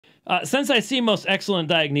Since I see, most excellent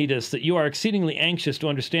Diognetus, that you are exceedingly anxious to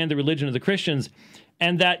understand the religion of the Christians,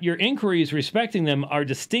 and that your inquiries respecting them are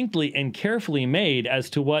distinctly and carefully made as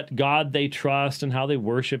to what God they trust and how they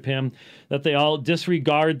worship him, that they all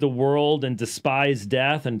disregard the world and despise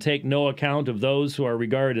death and take no account of those who are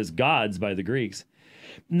regarded as gods by the Greeks,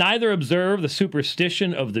 neither observe the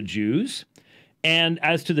superstition of the Jews, and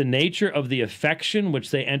as to the nature of the affection which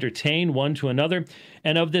they entertain one to another,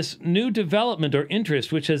 and of this new development or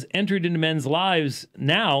interest which has entered into men's lives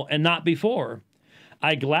now and not before,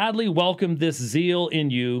 I gladly welcome this zeal in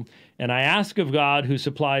you, and I ask of God, who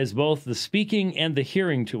supplies both the speaking and the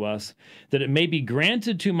hearing to us, that it may be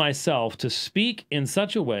granted to myself to speak in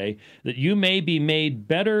such a way that you may be made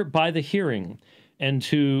better by the hearing, and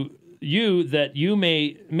to you that you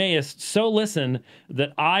mayest so listen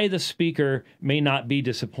that I, the speaker, may not be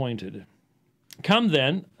disappointed. Come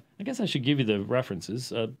then, I guess I should give you the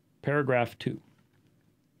references, paragraph 2.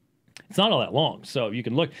 It's not all that long, so you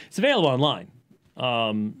can look. It's available online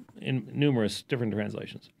in numerous different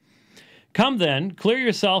translations. Come then, clear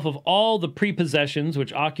yourself of all the prepossessions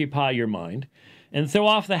which occupy your mind, and throw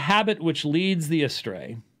off the habit which leads thee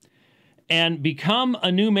astray, and become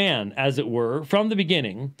a new man, as it were, from the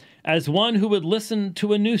beginning, as one who would listen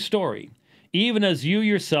to a new story, even as you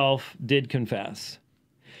yourself did confess.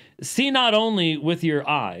 See not only with your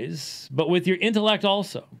eyes, but with your intellect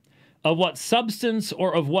also, of what substance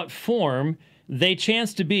or of what form they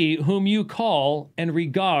chance to be whom you call and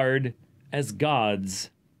regard as gods.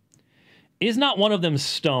 Is not one of them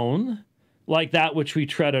stone, like that which we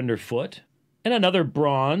tread underfoot, and another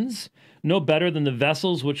bronze, no better than the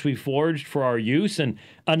vessels which we forged for our use, and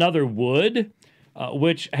another wood,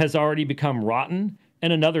 which has already become rotten,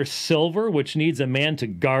 and another silver, which needs a man to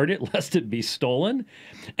guard it, lest it be stolen,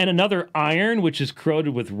 and another iron, which is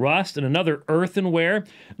corroded with rust, and another earthenware,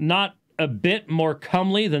 not a bit more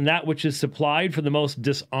comely than that which is supplied for the most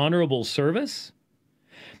dishonorable service?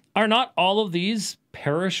 Are not all of these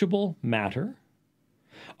perishable matter?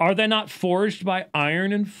 Are they not forged by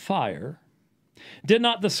iron and fire? Did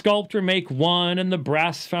not the sculptor make one, and the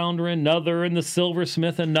brass founder another, and the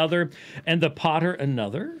silversmith another, and the potter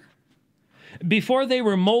another? Before they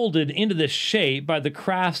were molded into this shape by the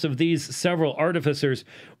crafts of these several artificers,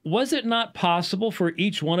 was it not possible for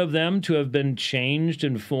each one of them to have been changed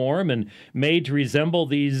in form and made to resemble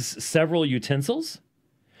these several utensils?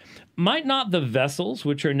 Might not the vessels,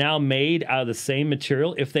 which are now made out of the same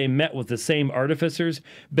material, if they met with the same artificers,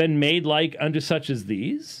 been made like unto such as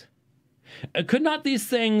these? Could not these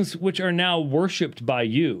things which are now worshipped by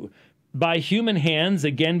you, by human hands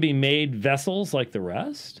again be made vessels like the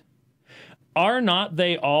rest? Are not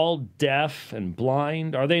they all deaf and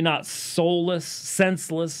blind? Are they not soulless,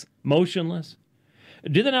 senseless, motionless?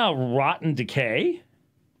 Do they not rot and decay?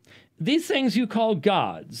 These things you call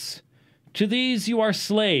gods. To these you are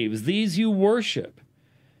slaves, these you worship,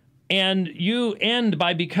 and you end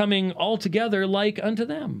by becoming altogether like unto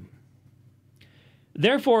them.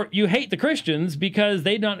 Therefore you hate the Christians, because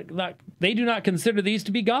they do not consider these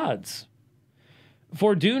to be gods.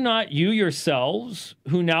 For do not you yourselves,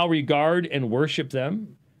 who now regard and worship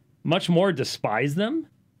them, much more despise them?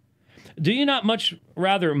 Do you not much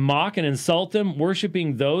rather mock and insult them,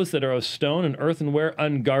 worshiping those that are of stone and earthenware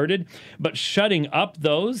unguarded, but shutting up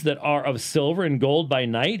those that are of silver and gold by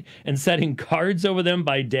night, and setting guards over them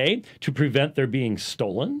by day to prevent their being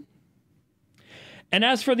stolen? And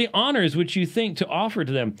as for the honors which you think to offer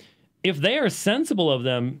to them, if they are sensible of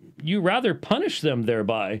them, you rather punish them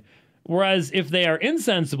thereby. Whereas if they are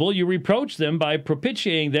insensible, you reproach them by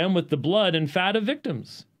propitiating them with the blood and fat of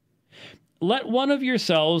victims. Let one of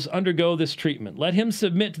yourselves undergo this treatment. Let him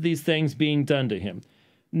submit to these things being done to him.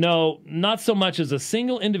 No, not so much as a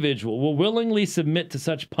single individual will willingly submit to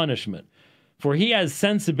such punishment, for he has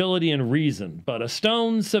sensibility and reason, but a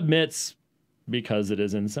stone submits because it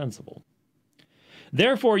is insensible.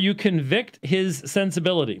 Therefore you convict his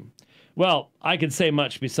sensibility. Well, I could say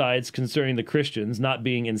much besides concerning the Christians not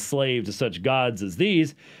being enslaved to such gods as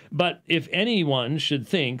these, but if anyone should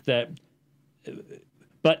think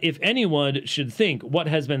what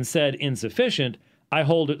has been said insufficient, I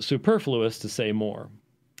hold it superfluous to say more.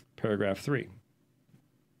 Paragraph 3.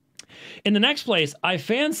 In the next place, I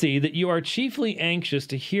fancy that you are chiefly anxious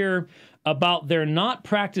to hear about their not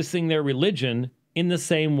practicing their religion in the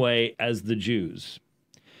same way as the Jews.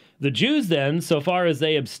 The Jews, then, so far as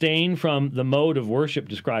they abstain from the mode of worship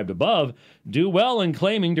described above, do well in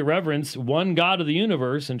claiming to reverence one God of the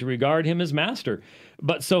universe and to regard him as master.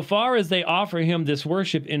 But so far as they offer him this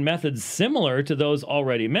worship in methods similar to those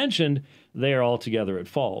already mentioned, they are altogether at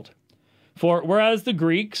fault. For whereas the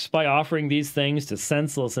Greeks, by offering these things to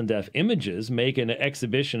senseless and deaf images, make an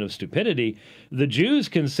exhibition of stupidity, the Jews,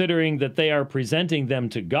 considering that they are presenting them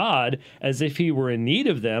to God as if he were in need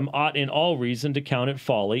of them, ought in all reason to count it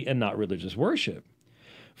folly and not religious worship.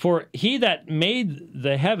 For he that made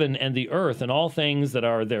the heaven and the earth and all things that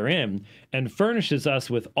are therein, and furnishes us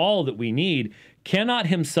with all that we need, cannot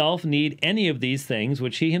himself need any of these things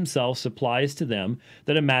which he himself supplies to them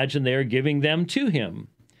that imagine they are giving them to him.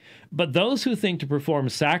 But those who think to perform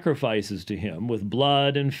sacrifices to him with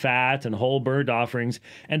blood and fat and whole burnt offerings,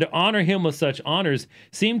 and to honor him with such honors,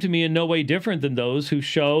 seem to me in no way different than those who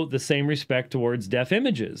show the same respect towards deaf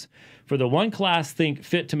images. For the one class think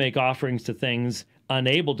fit to make offerings to things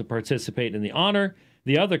unable to participate in the honor,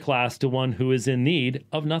 the other class to one who is in need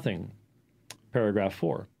of nothing. Paragraph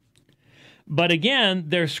 4. But again,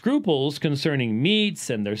 their scruples concerning meats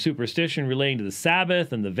and their superstition relating to the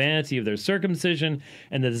Sabbath and the vanity of their circumcision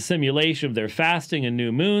and the dissimulation of their fasting and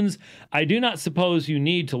new moons, I do not suppose you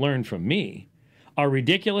need to learn from me, are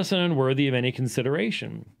ridiculous and unworthy of any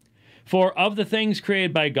consideration. For of the things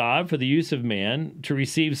created by God for the use of man, to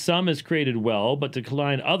receive some as created well, but to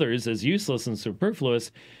decline others as useless and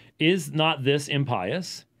superfluous, is not this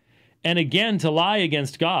impious? And again, to lie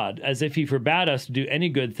against God, as if he forbade us to do any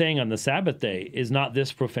good thing on the Sabbath day, is not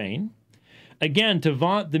this profane? Again, to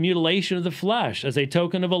vaunt the mutilation of the flesh as a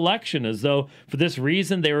token of election, as though for this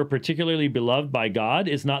reason they were particularly beloved by God,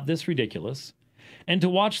 is not this ridiculous? And to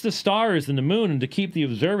watch the stars and the moon, and to keep the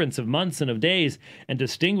observance of months and of days, and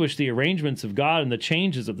distinguish the arrangements of God and the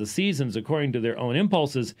changes of the seasons according to their own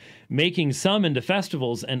impulses, making some into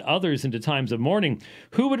festivals and others into times of mourning,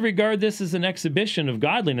 who would regard this as an exhibition of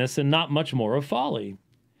godliness and not much more of folly?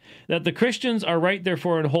 That the Christians are right,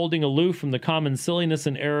 therefore, in holding aloof from the common silliness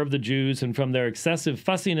and error of the Jews and from their excessive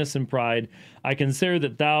fussiness and pride, I consider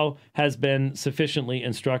that thou hast been sufficiently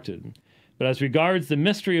instructed. But as regards the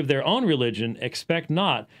mystery of their own religion, expect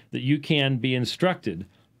not that you can be instructed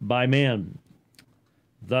by man.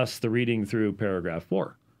 Thus the reading through paragraph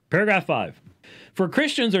 4. Paragraph 5. For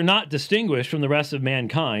Christians are not distinguished from the rest of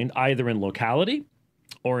mankind, either in locality,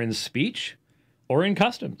 or in speech, or in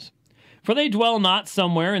customs. For they dwell not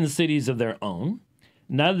somewhere in cities of their own,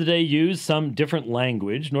 neither do they use some different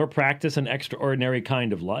language, nor practice an extraordinary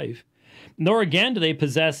kind of life. Nor again do they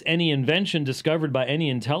possess any invention discovered by any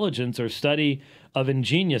intelligence or study of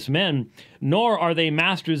ingenious men, nor are they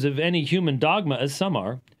masters of any human dogma as some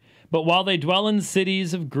are. But while they dwell in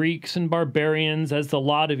cities of Greeks and barbarians, as the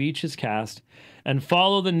lot of each is cast, and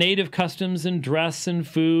follow the native customs in dress and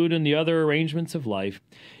food and the other arrangements of life,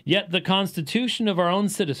 yet the constitution of our own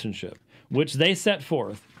citizenship, which they set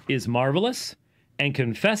forth, is marvelous and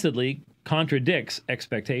confessedly contradicts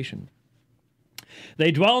expectation.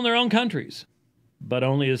 They dwell in their own countries, but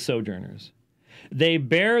only as sojourners. They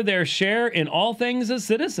bear their share in all things as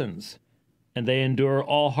citizens, and they endure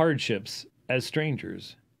all hardships as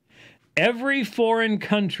strangers. Every foreign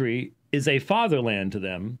country is a fatherland to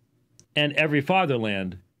them, and every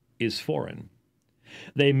fatherland is foreign.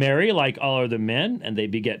 They marry like all other men, and they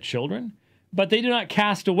beget children, but they do not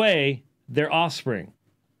cast away their offspring.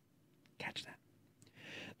 Catch that.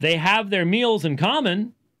 They have their meals in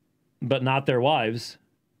common, but not their wives.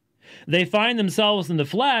 They find themselves in the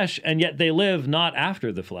flesh, and yet they live not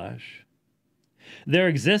after the flesh. Their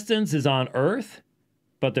existence is on earth,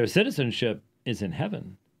 but their citizenship is in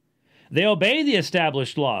heaven. They obey the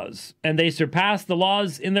established laws, and they surpass the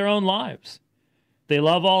laws in their own lives. They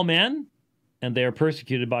love all men, and they are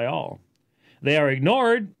persecuted by all. They are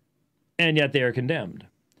ignored, and yet they are condemned.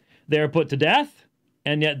 They are put to death,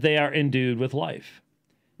 and yet they are endued with life.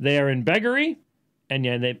 They are in beggary, and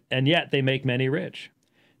yet they make many rich.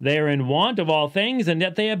 They are in want of all things, and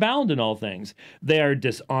yet they abound in all things. They are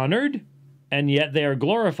dishonored, and yet they are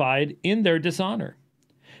glorified in their dishonor.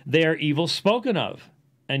 They are evil spoken of,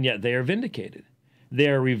 and yet they are vindicated. They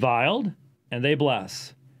are reviled, and they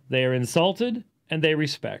bless. They are insulted, and they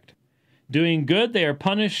respect. Doing good, they are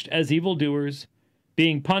punished as evildoers.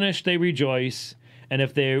 Being punished, they rejoice, and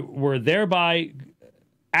if they were thereby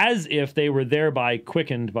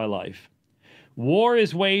quickened by life. War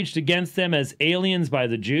is waged against them as aliens by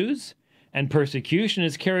the Jews, and persecution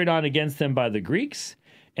is carried on against them by the Greeks,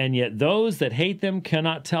 and yet those that hate them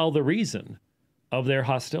cannot tell the reason of their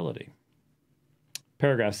hostility.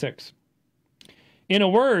 Paragraph 6. In a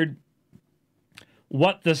word,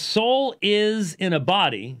 what the soul is in a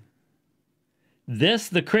body, this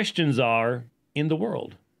the Christians are in the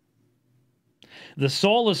world. The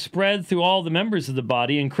soul is spread through all the members of the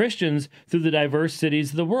body, and Christians through the diverse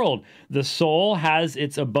cities of the world. The soul has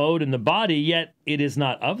its abode in the body, yet it is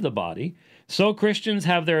not of the body. So Christians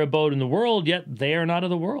have their abode in the world, yet they are not of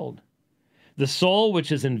the world. The soul,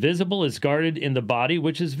 which is invisible, is guarded in the body,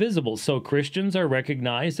 which is visible. So Christians are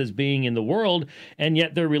recognized as being in the world, and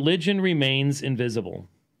yet their religion remains invisible.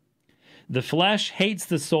 The flesh hates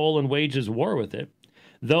the soul and wages war with it,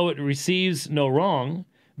 though it receives no wrong,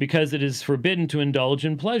 because it is forbidden to indulge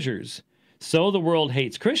in pleasures. So the world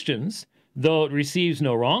hates Christians, though it receives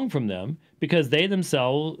no wrong from them, because they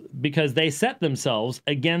set themselves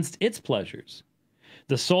against its pleasures.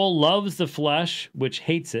 The soul loves the flesh, which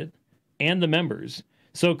hates it, and the members.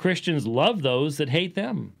 So Christians love those that hate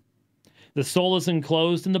them. The soul is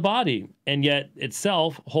enclosed in the body, and yet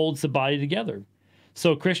itself holds the body together.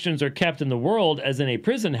 So Christians are kept in the world as in a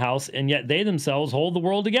prison house, and yet they themselves hold the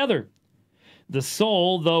world together. The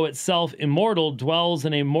soul, though itself immortal, dwells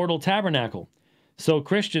in a mortal tabernacle. So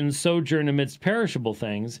Christians sojourn amidst perishable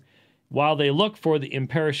things, while they look for the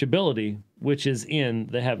imperishability which is in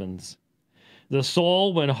the heavens. The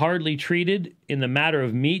soul, when hardly treated in the matter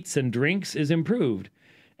of meats and drinks, is improved,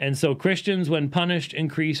 and so Christians, when punished,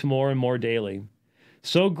 increase more and more daily.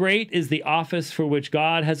 So great is the office for which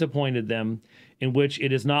God has appointed them, in which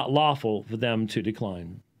it is not lawful for them to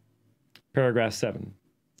decline. Paragraph 7.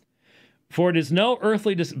 For it is no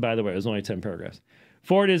earthly... By the way, it was only 10 paragraphs.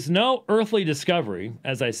 For it is no earthly discovery,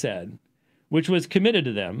 as I said, which was committed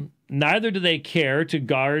to them, neither do they care to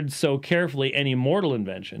guard so carefully any mortal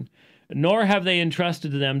invention, nor have they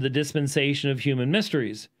entrusted to them the dispensation of human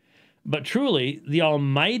mysteries. But truly, the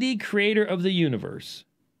almighty creator of the universe,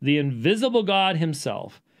 the invisible God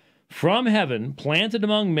himself, from heaven planted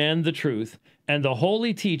among men the truth and the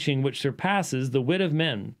holy teaching which surpasses the wit of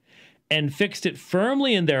men, and fixed it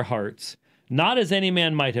firmly in their hearts, not as any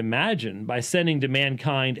man might imagine, by sending to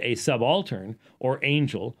mankind a subaltern, or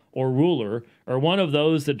angel, or ruler, or one of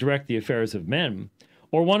those that direct the affairs of men,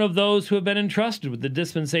 or one of those who have been entrusted with the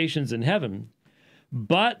dispensations in heaven,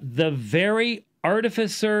 but the very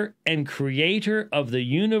artificer and creator of the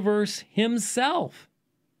universe himself,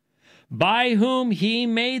 by whom he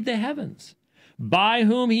made the heavens, by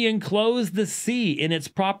whom he enclosed the sea in its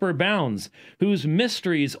proper bounds, whose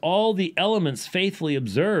mysteries all the elements faithfully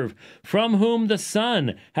observe, from whom the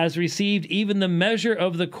sun has received even the measure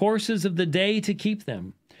of the courses of the day to keep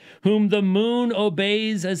them, whom the moon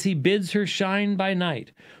obeys as he bids her shine by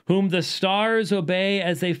night, whom the stars obey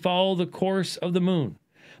as they follow the course of the moon,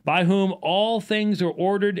 by whom all things are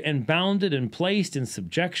ordered and bounded and placed in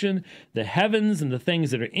subjection, the heavens and the things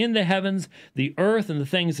that are in the heavens, the earth and the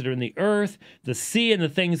things that are in the earth, the sea and the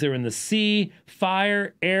things that are in the sea,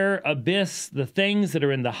 fire, air, abyss, the things that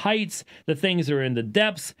are in the heights, the things that are in the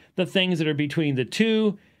depths, the things that are between the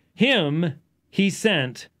two. Him he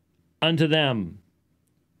sent unto them.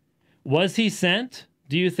 Was he sent,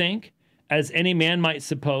 do you think, as any man might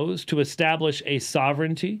suppose, to establish a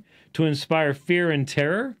sovereignty, to inspire fear and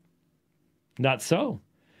terror? Not so.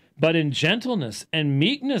 But in gentleness and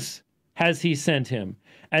meekness has he sent him,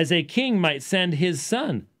 as a king might send his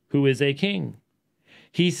son, who is a king.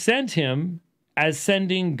 He sent him as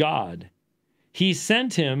sending God. He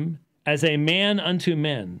sent him as a man unto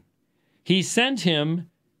men. He sent him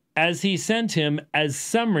as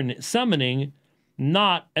summoning,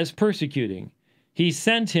 not as persecuting. He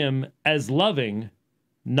sent him as loving,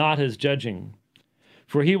 not as judging.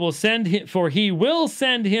 For he will send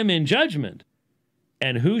him in judgment,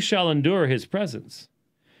 and who shall endure his presence?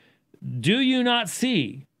 Do you not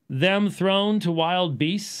see them thrown to wild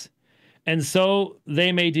beasts, and so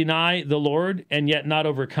they may deny the Lord and yet not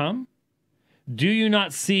overcome? Do you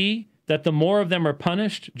not see that the more of them are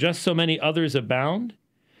punished, just so many others abound?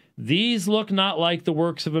 These look not like the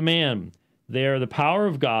works of a man. They are the power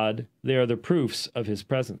of God. They are the proofs of his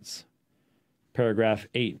presence. Paragraph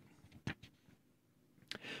 8.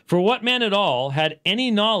 For what man at all had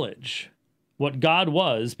any knowledge what God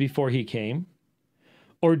was before he came?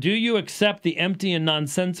 Or do you accept the empty and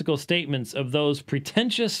nonsensical statements of those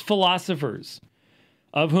pretentious philosophers,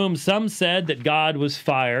 of whom some said that God was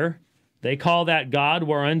fire? They call that God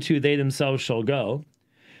whereunto they themselves shall go.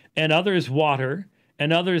 And others water,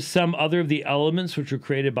 and others some other of the elements which were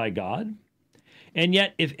created by God. And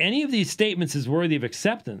yet, if any of these statements is worthy of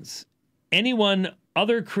acceptance, any one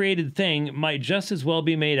other created thing might just as well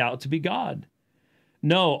be made out to be God.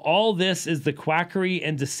 No, all this is the quackery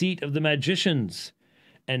and deceit of the magicians,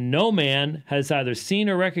 and no man has either seen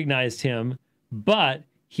or recognized him, but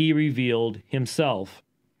he revealed himself.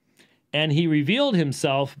 And he revealed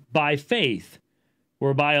himself by faith,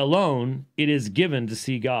 whereby alone it is given to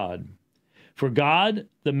see God. For God,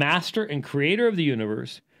 the master and creator of the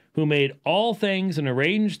universe, who made all things and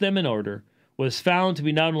arranged them in order, was found to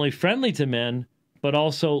be not only friendly to men, but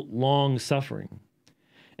also long-suffering.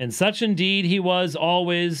 And such indeed he was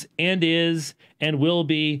always, and is, and will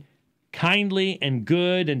be, kindly and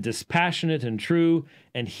good and dispassionate and true,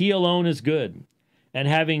 and he alone is good. And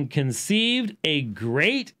having conceived a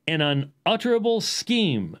great and unutterable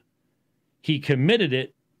scheme, he committed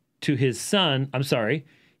it to his son.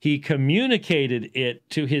 He communicated it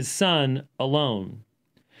to his son alone.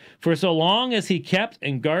 For so long as he kept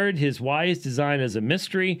and guarded his wise design as a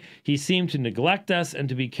mystery, he seemed to neglect us and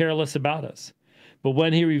to be careless about us. But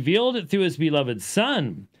when he revealed it through his beloved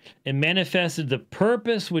Son and manifested the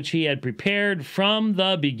purpose which he had prepared from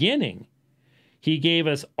the beginning, he gave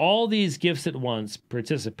us all these gifts at once,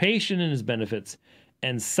 participation in his benefits,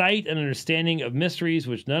 and sight and understanding of mysteries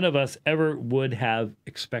which none of us ever would have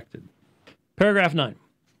expected. Paragraph 9.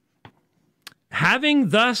 Having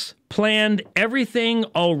thus planned everything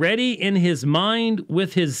already in his mind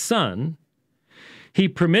with his Son, he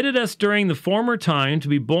permitted us during the former time to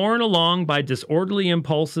be borne along by disorderly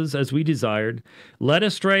impulses as we desired, led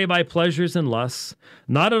astray by pleasures and lusts,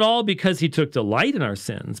 not at all because he took delight in our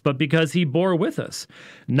sins, but because he bore with us,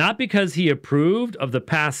 not because he approved of the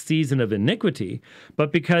past season of iniquity,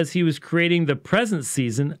 but because he was creating the present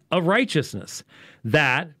season of righteousness,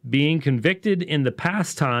 that, being convicted in the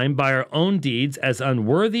past time by our own deeds as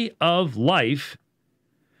unworthy of life,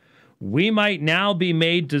 we might now be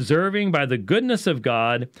made deserving by the goodness of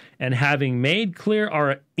God, and having made clear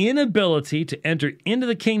our inability to enter into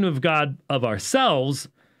the kingdom of God of ourselves,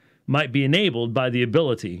 might be enabled by the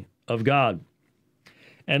ability of God.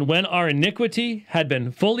 And when our iniquity had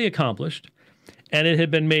been fully accomplished, and it had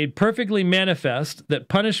been made perfectly manifest that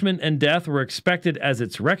punishment and death were expected as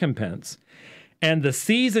its recompense, and the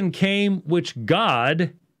season came which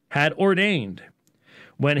God had ordained,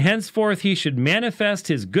 when henceforth he should manifest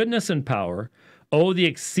his goodness and power, oh, the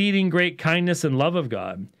exceeding great kindness and love of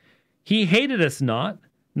God. He hated us not,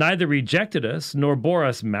 neither rejected us, nor bore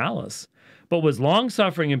us malice, but was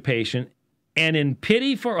longsuffering and patient, and in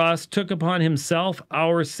pity for us took upon himself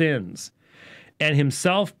our sins, and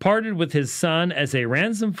himself parted with his Son as a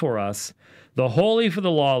ransom for us, the holy for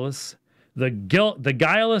the lawless, the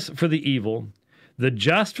guileless for the evil, the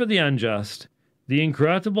just for the unjust, the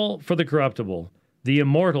incorruptible for the corruptible, the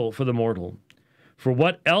immortal for the mortal. For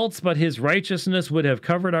what else but his righteousness would have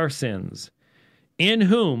covered our sins? In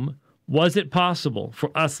whom was it possible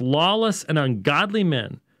for us lawless and ungodly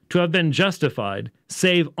men to have been justified,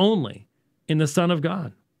 save only in the Son of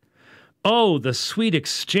God? Oh, the sweet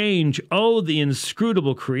exchange! Oh, the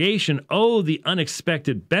inscrutable creation! Oh, the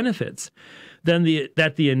unexpected benefits! Then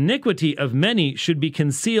that the iniquity of many should be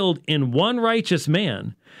concealed in one righteous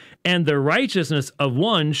man, and the righteousness of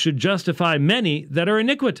one should justify many that are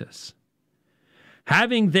iniquitous.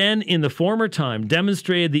 Having then in the former time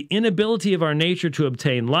demonstrated the inability of our nature to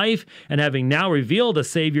obtain life, and having now revealed a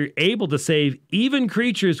Savior able to save even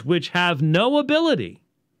creatures which have no ability,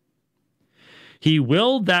 he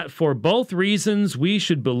willed that for both reasons we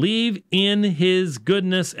should believe in his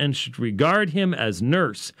goodness and should regard him as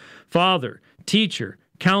nurse, father, teacher,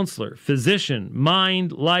 counselor, physician,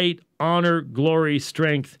 mind, light, honor, glory,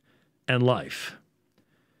 strength, and life.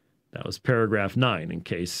 That was paragraph 9, in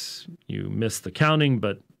case you missed the counting,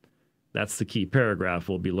 but that's the key paragraph.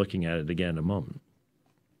 We'll be looking at it again in a moment.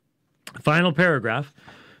 Final paragraph,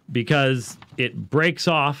 because it breaks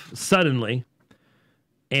off suddenly,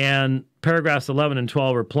 and paragraphs 11 and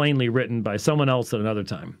 12 are plainly written by someone else at another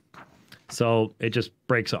time. So it just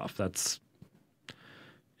breaks off. It's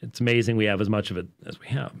amazing we have as much of it as we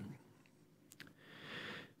have.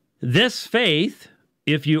 This faith,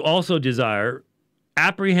 if you also desire,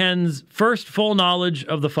 apprehends first full knowledge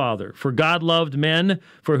of the Father. For God loved men,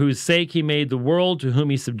 for whose sake he made the world, to whom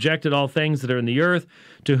he subjected all things that are in the earth,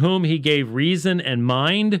 to whom he gave reason and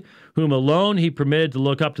mind, whom alone he permitted to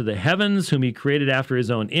look up to the heavens, whom he created after his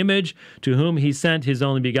own image, to whom he sent his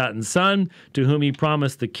only begotten Son, to whom he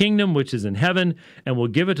promised the kingdom which is in heaven, and will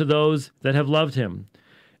give it to those that have loved him.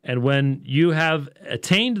 And when you have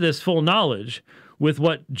attained this full knowledge, with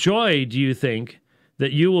what joy do you think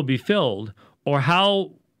that you will be filled, or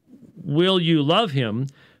how will you love him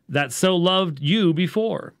that so loved you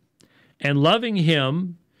before? And loving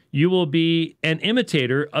him, you will be an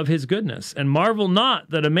imitator of his goodness. And marvel not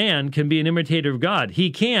that a man can be an imitator of God.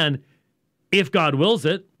 He can, if God wills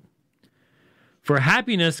it. For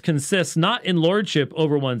happiness consists not in lordship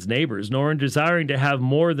over one's neighbors, nor in desiring to have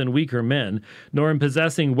more than weaker men, nor in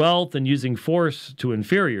possessing wealth and using force to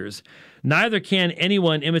inferiors. Neither can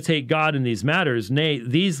anyone imitate God in these matters. Nay,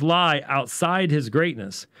 these lie outside his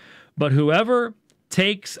greatness. But whoever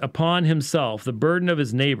takes upon himself the burden of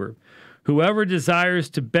his neighbor, whoever desires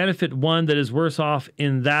to benefit one that is worse off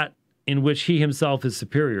in that in which he himself is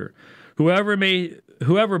superior,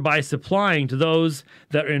 whoever by supplying to those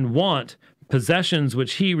that are in want possessions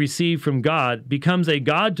which he received from God, becomes a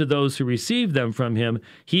god to those who receive them from him,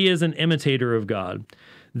 he is an imitator of God.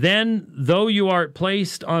 Then, though you art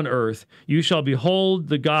placed on earth, you shall behold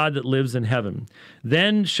the God that lives in heaven.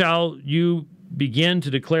 Then shall you begin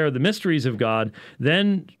to declare the mysteries of God.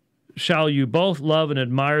 Then shall you both love and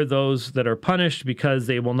admire those that are punished, because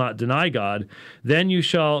they will not deny God. Then you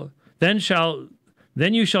shall condemn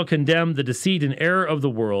the deceit and error of the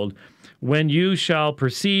world, when you shall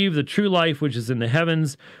perceive the true life which is in the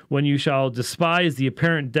heavens, when you shall despise the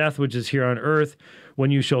apparent death which is here on earth,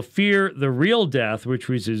 when you shall fear the real death which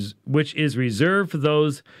is reserved for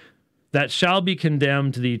those that shall be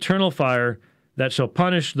condemned to the eternal fire, that shall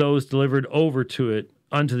punish those delivered over to it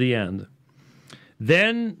unto the end.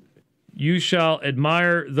 Then you shall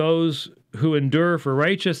admire those who endure for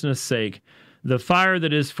righteousness' sake, the fire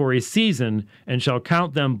that is for a season, and shall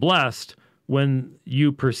count them blessed when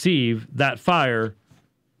you perceive that fire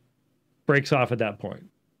breaks off at that point.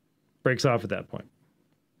 Breaks off at that point.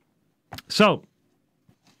 So,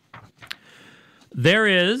 there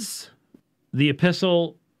is the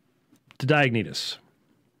Epistle to Diognetus.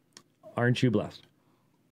 Aren't you blessed?